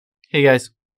Hey guys,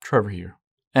 Trevor here.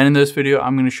 And in this video,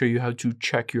 I'm going to show you how to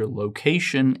check your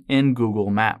location in Google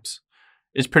Maps.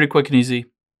 It's pretty quick and easy,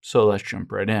 so let's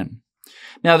jump right in.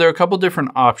 Now, there are a couple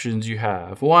different options you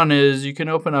have. One is you can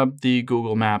open up the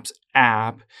Google Maps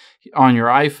app on your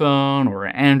iPhone or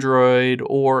Android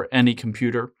or any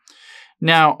computer.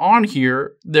 Now, on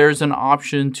here, there's an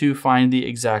option to find the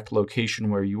exact location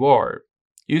where you are.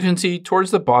 You can see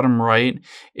towards the bottom right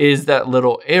is that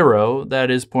little arrow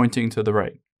that is pointing to the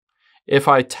right. If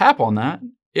I tap on that,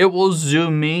 it will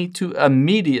zoom me to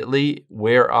immediately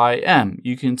where I am.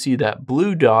 You can see that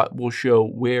blue dot will show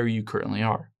where you currently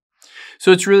are.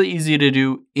 So it's really easy to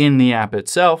do in the app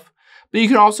itself, but you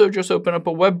can also just open up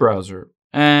a web browser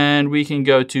and we can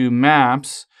go to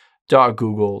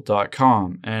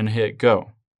maps.google.com and hit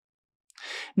go.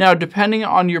 Now, depending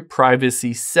on your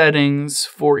privacy settings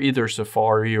for either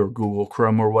Safari or Google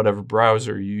Chrome or whatever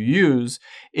browser you use,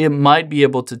 it might be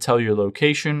able to tell your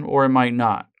location or it might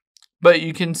not. But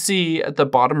you can see at the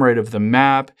bottom right of the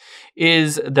map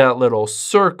is that little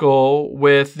circle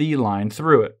with the line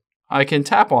through it. I can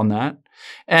tap on that.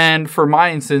 And for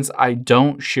my instance, I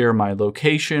don't share my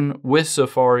location with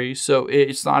Safari, so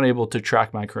it's not able to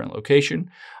track my current location.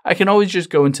 I can always just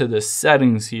go into the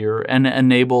settings here and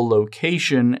enable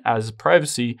location as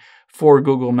privacy for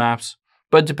Google Maps.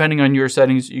 But depending on your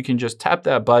settings, you can just tap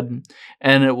that button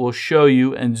and it will show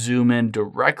you and zoom in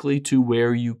directly to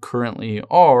where you currently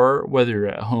are, whether you're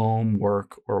at home,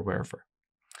 work, or wherever.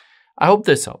 I hope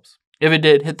this helps. If it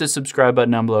did, hit the subscribe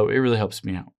button down below. It really helps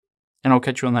me out. And I'll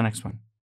catch you on the next one.